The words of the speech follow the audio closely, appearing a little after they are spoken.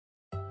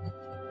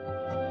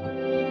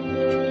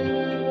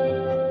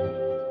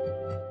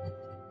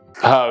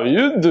How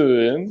you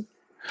doing?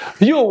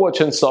 You're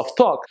watching Soft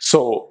Talk,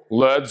 so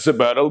let's the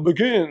battle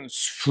begins.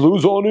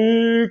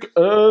 Flussonic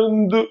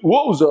and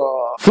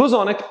WOWZA.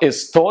 Flussonic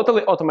is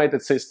totally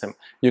automated system.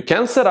 You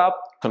can set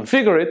up,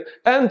 configure it,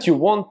 and you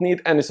won't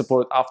need any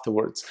support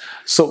afterwards.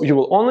 So you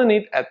will only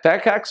need a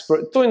tech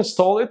expert to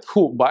install it,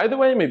 who, by the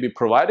way, may be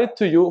provided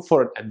to you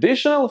for an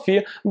additional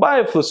fee by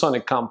a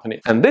Flussonic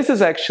company. And this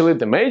is actually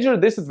the major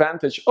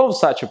disadvantage of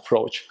such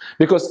approach,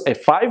 because a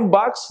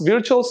 $5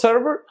 virtual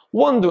server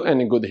won't do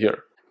any good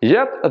here.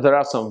 Yet, there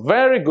are some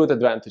very good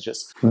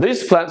advantages.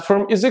 This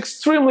platform is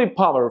extremely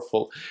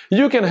powerful.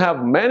 You can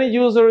have many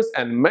users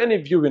and many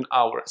viewing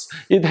hours.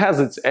 It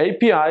has its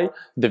API,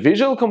 the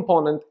visual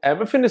component,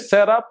 everything is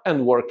set up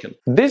and working.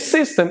 This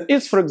system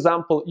is, for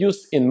example,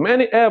 used in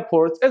many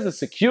airports as a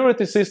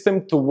security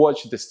system to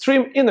watch the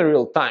stream in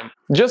real time.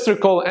 Just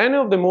recall any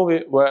of the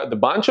movie where the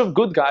bunch of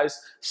good guys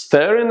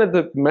staring at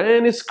the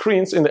many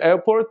screens in the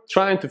airport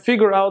trying to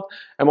figure out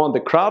among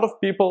the crowd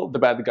of people the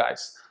bad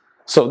guys.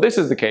 So this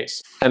is the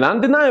case. An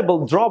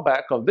undeniable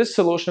drawback of this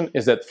solution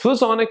is that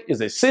Flussonic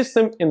is a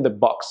system in the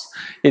box.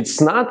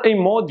 It's not a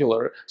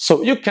modular,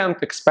 so you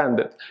can't expand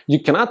it. You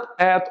cannot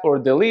add or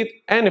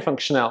delete any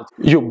functionality.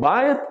 You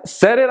buy it,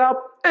 set it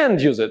up,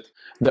 and use it.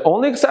 The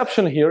only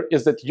exception here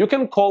is that you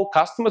can call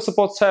customer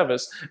support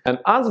service and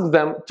ask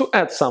them to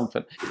add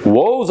something.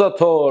 WOWZA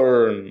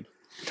turn!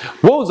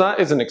 WOWZA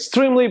is an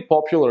extremely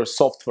popular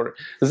software.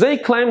 They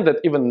claim that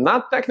even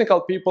not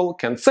technical people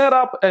can set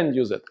up and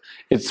use it.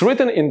 It's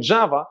written in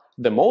Java,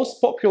 the most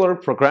popular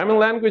programming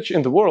language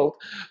in the world,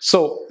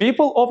 so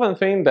people often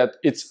think that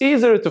it's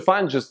easier to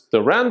find just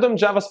the random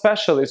Java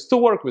specialist to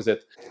work with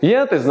it.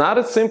 Yet it's not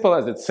as simple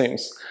as it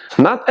seems.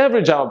 Not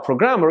every Java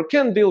programmer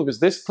can deal with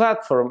this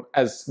platform,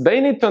 as they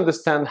need to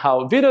understand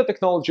how video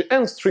technology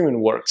and streaming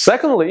work.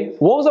 Secondly,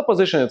 WOWZA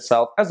positions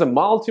itself as a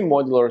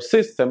multi-modular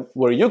system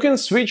where you can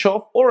switch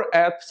off or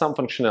add some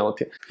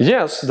functionality.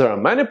 Yes, there are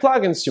many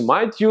plugins you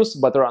might use,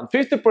 but around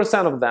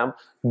 50% of them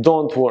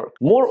don't work.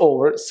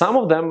 Moreover, some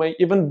of them may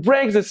even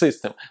break the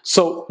system,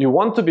 so you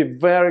want to be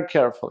very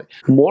careful.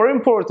 More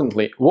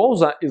importantly,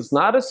 WOWZA is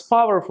not as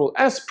powerful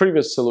as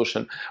previous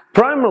solution,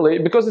 primarily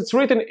because it's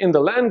written in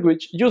the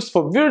language used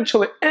for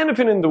virtually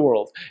anything in the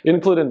world,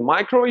 including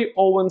microwave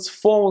ovens,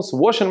 phones,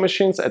 washing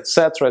machines,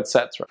 etc.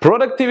 etc.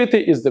 Productivity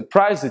is the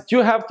price that you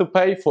have to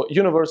pay for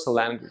universal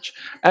language,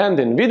 and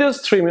in video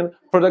streaming,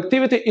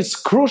 productivity is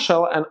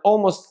crucial and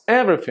almost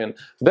everything.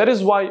 That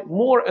is why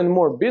more and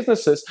more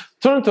businesses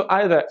turn to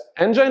either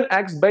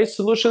Nginx-based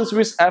solutions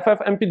with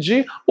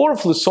FFmpeg or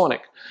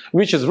Flussonic,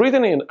 which is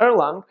written in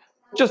Erlang,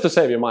 just to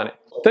save you money.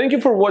 Thank you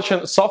for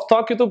watching Soft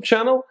Talk YouTube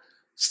channel.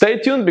 Stay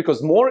tuned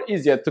because more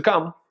is yet to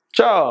come.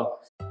 Ciao!